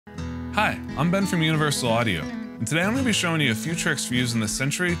Hi, I'm Ben from Universal Audio, and today I'm going to be showing you a few tricks for using the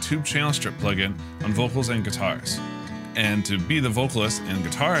Century Tube Channel Strip plugin on vocals and guitars. And to be the vocalist and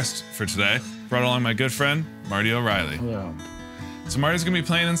guitarist for today, brought along my good friend, Marty O'Reilly. Hello. So Marty's going to be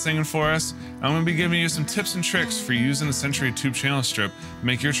playing and singing for us, and I'm going to be giving you some tips and tricks for using the Century Tube Channel Strip to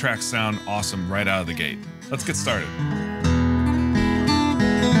make your tracks sound awesome right out of the gate. Let's get started.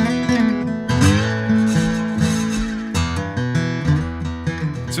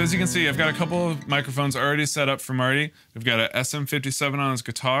 So as you can see, I've got a couple of microphones already set up for Marty. We've got a SM57 on his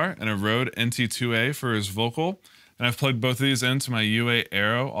guitar and a Rode NT2A for his vocal. And I've plugged both of these into my UAD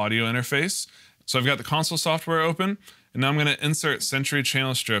Aero audio interface. So I've got the console software open, and now I'm going to insert Century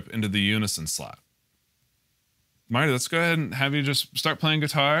Channel Strip into the Unison slot. Marty, let's go ahead and have you just start playing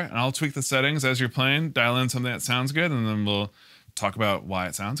guitar, and I'll tweak the settings as you're playing, dial in something that sounds good, and then we'll talk about why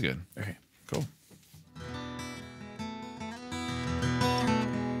it sounds good. Okay. Cool.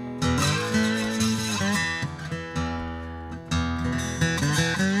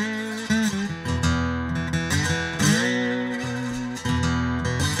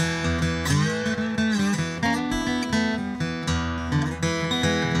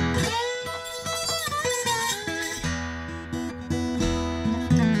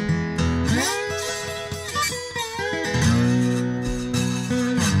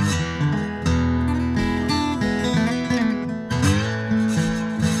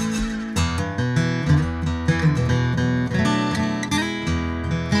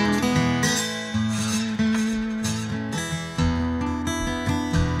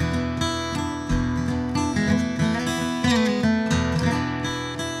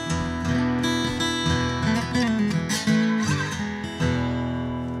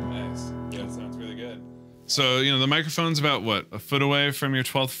 So, you know, the microphone's about, what, a foot away from your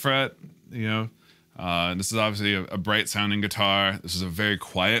 12th fret, you know. This is obviously a bright sounding guitar. This is a very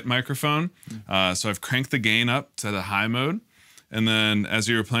quiet microphone. So I've cranked the gain up to the high mode. And then as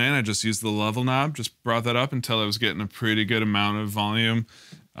you were playing, I just used the level knob, just brought that up until I was getting a pretty good amount of volume.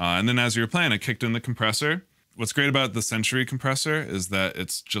 And then as you were playing, I kicked in the compressor. What's great about the Century compressor is that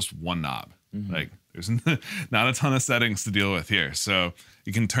it's just one knob. Like, there's not a ton of settings to deal with here. So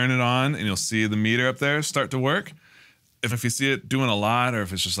you can turn it on and you'll see the meter up there start to work. If you see it doing a lot, or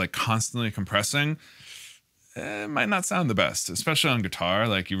if it's just like constantly compressing, it might not sound the best, especially on guitar.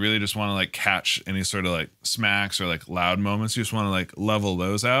 Like, you really just want to like catch any sort of like smacks or like loud moments. You just want to like level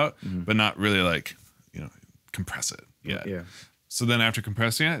those out, but not really like, you know, compress it yet. Yeah. So then after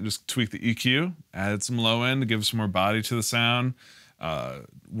compressing it, just tweak the EQ, added some low end to give some more body to the sound.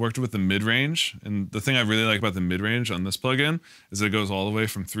 Worked with the mid-range, and the thing I really like about the mid-range on this plugin is that it goes all the way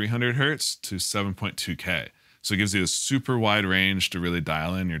from 300 hertz to 7.2K. So it gives you a super wide range to really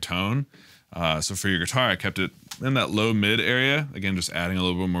dial in your tone. So for your guitar, I kept it in that low-mid area, again, just adding a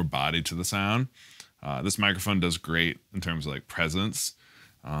little bit more body to the sound. This microphone does great in terms of like presence.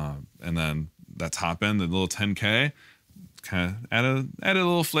 And then that top end, the little 10K, kind of added a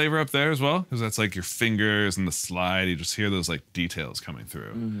little flavor up there as well, because that's like your fingers and the slide. You just hear those like details coming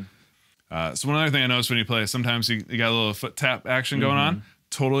through. So one other thing I noticed when you play, sometimes you got a little foot tap action going on.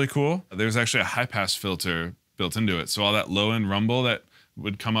 Totally cool. There's actually a high pass filter built into it, so all that low end rumble that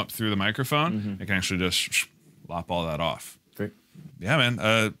would come up through the microphone, it can actually just lop all that off. Great. Yeah, man.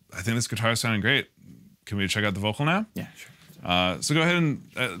 I think this guitar is sounding great. Can we check out the vocal now? Yeah, sure. So go ahead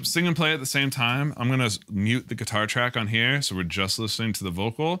and sing and play at the same time. I'm going to mute the guitar track on here, so we're just listening to the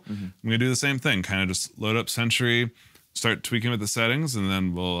vocal. I'm going to do the same thing, kind of just load up Century, start tweaking with the settings, and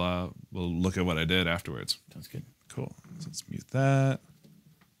then we'll look at what I did afterwards. Sounds good. Cool. So let's mute that.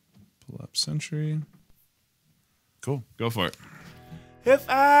 Pull up Century. Cool. Go for it. If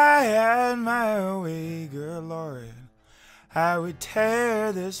I had my way, good Lord, I would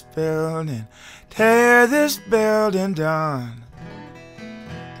tear this building down.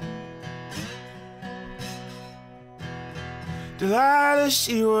 Delilah,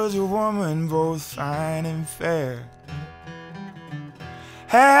 she was a woman both fine and fair.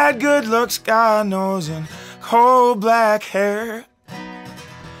 Had good looks, God knows, and coal black hair.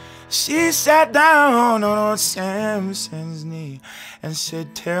 She sat down on old Samson's knee and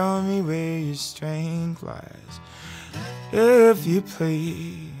said, "Tell me where your strength lies, if you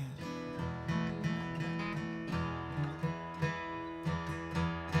please."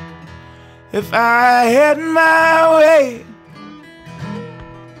 If I had my way,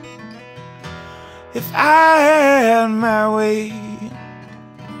 if I had my way,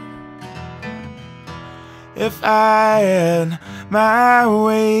 if I had my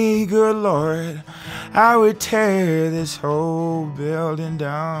way, good Lord, I would tear this whole building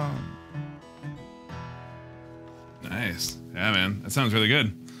down. Nice. Yeah, man. That sounds really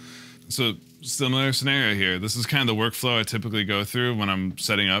good. So similar scenario here. This is kind of the workflow I typically go through when I'm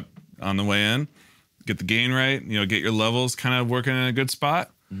setting up on the way in. Get the gain right, get your levels kind of working in a good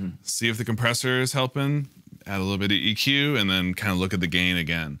spot. See if the compressor is helping, add a little bit of EQ, and then kind of look at the gain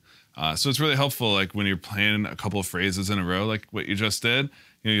again. So it's really helpful, like when you're playing a couple of phrases in a row, like what you just did.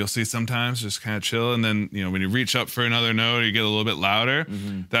 You'll see sometimes just kind of chill, and then when you reach up for another note, or you get a little bit louder.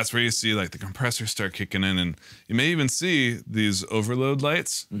 That's where you see like the compressor start kicking in, and you may even see these overload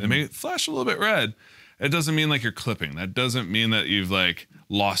lights. They may flash a little bit red. It doesn't mean like you're clipping. That doesn't mean that you've like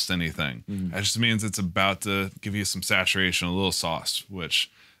lost anything. It just means it's about to give you some saturation, a little sauce,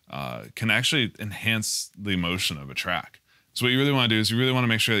 which can actually enhance the emotion of a track. So what you really want to do is you really want to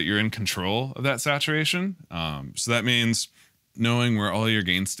make sure that you're in control of that saturation. So that means knowing where all your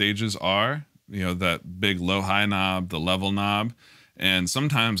gain stages are, that big low-high knob, the level knob. And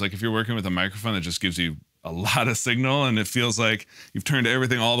sometimes, like if you're working with a microphone that just gives you a lot of signal and it feels like you've turned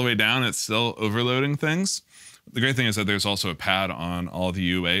everything all the way down, it's still overloading things. The great thing is that there's also a pad on all the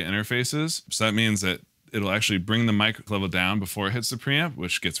UA interfaces. So that means that it'll actually bring the mic level down before it hits the preamp,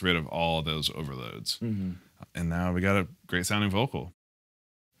 which gets rid of all those overloads. And now we got a great sounding vocal.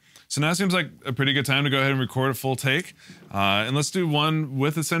 So now it seems like a pretty good time to go ahead and record a full take. And let's do one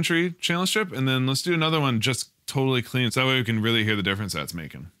with a Century channel strip, and then let's do another one just totally clean, so that way we can really hear the difference that's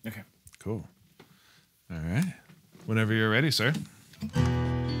making. Okay. Cool. All right. Whenever you're ready, sir.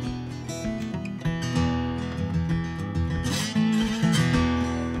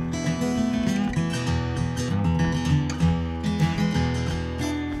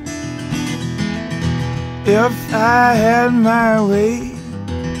 If I had my way,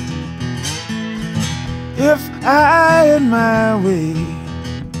 if I had my way,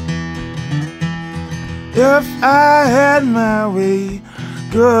 if I had my way,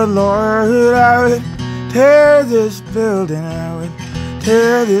 good Lord, I would tear this building, I would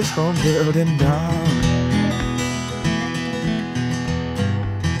tear this whole building down.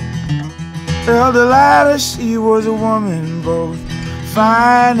 Well, Delilah, she was a woman both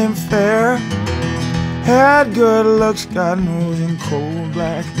fine and fair, had good looks, God knows, and cold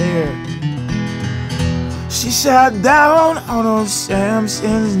black hair. She sat down on old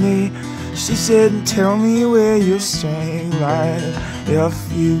Samson's knee. She said, tell me where your strength lies, if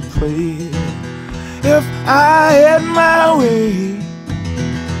you please. If I had my way,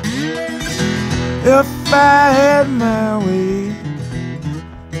 if I had my way,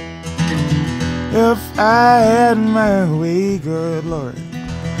 if I had my way, good Lord,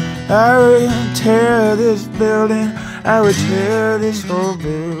 I would tear this building, I would tear this whole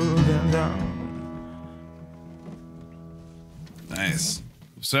building down. Nice.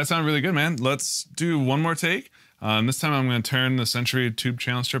 So that sounded really good, man. Let's do one more take. This time I'm going to turn the Century tube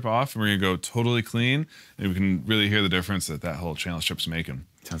channel strip off, and we're going to go totally clean, and we can really hear the difference that that whole channel strip's making.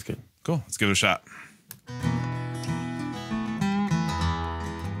 Sounds good. Cool. Let's give it a shot.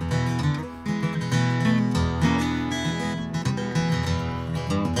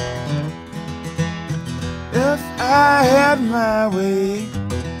 If I had my way,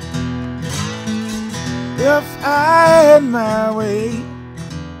 if I had my way,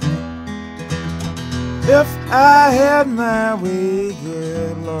 if I had my way,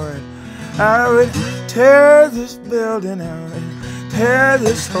 good Lord, I would tear this building out and tear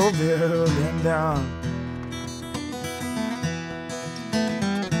this whole building down.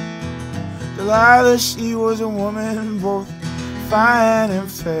 Delilah, she was a woman both fine and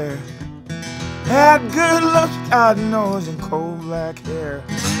fair, had good looks, God knows, and cold black hair.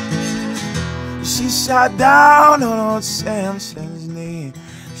 She sat down on old Samson's knee.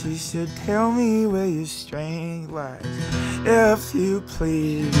 She said, tell me where your strength lies, if you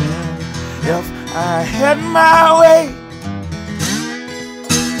please. And if I had my way,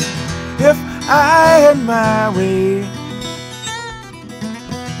 if I had my way,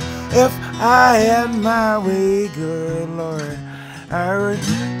 if I had my way, good Lord, I would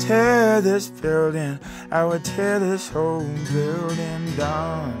tear this building, I would tear this whole building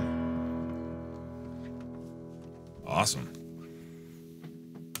down. Awesome.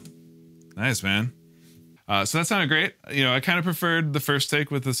 Nice, man. So that sounded great. I kind of preferred the first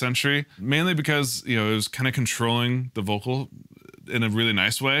take with the Century, mainly because, it was kind of controlling the vocal in a really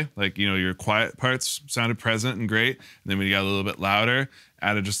nice way. Like, your quiet parts sounded present and great. And then when you got a little bit louder,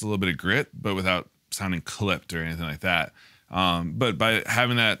 added just a little bit of grit, but without sounding clipped or anything like that. But by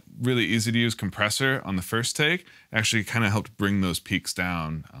having that really easy to use compressor on the first take, actually kind of helped bring those peaks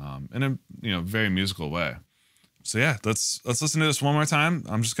down in a very musical way. So yeah, let's listen to this one more time.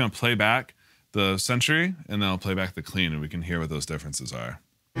 I'm just gonna play back the Century, and then I'll play back the clean, and we can hear what those differences are.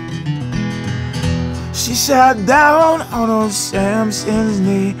 She sat down on old Samson's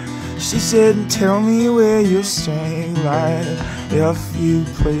knee. She said, tell me where your strength lies, if you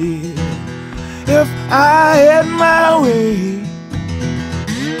please. If I had my way,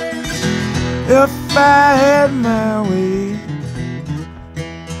 if I had my way,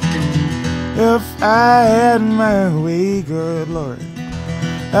 if I had my way, good Lord,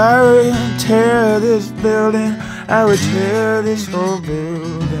 I would tear this building, I would tear this whole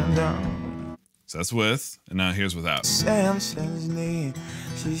building down. So that's with, and now here's without. Samson's knee.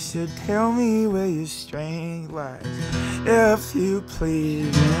 She said, tell me where your strength lies, if you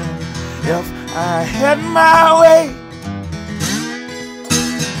please. If I had my way,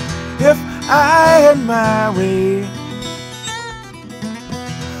 if I had my way,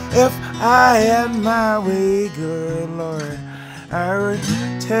 if I had my way, good Lord, I would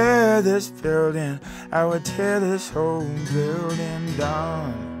tear this building, I would tear this whole building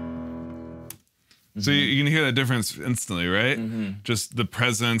down. So you can hear that difference instantly, right? Just the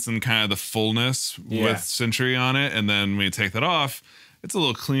presence and kind of the fullness with Century on it. And then when you take that off, it's a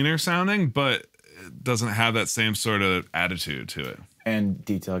little cleaner sounding, but it doesn't have that same sort of attitude to it. And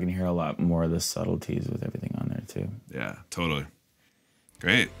detail, I can hear a lot more of the subtleties with everything on there too. Yeah, totally.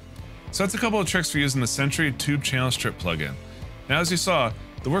 Great. So that's a couple of tricks for using the Century Tube Channel Strip plugin. Now, as you saw,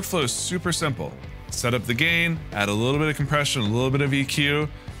 the workflow is super simple. Set up the gain, add a little bit of compression, a little bit of EQ, and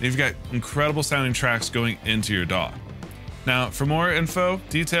you've got incredible sounding tracks going into your DAW. Now, for more info,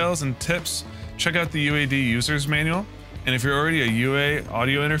 details, and tips, check out the UAD User's Manual. And if you're already a UA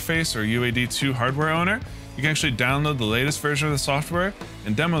audio interface or UAD2 hardware owner, you can actually download the latest version of the software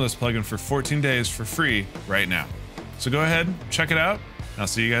and demo this plugin for 14 days for free right now. So go ahead, check it out, and I'll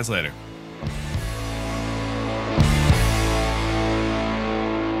see you guys later.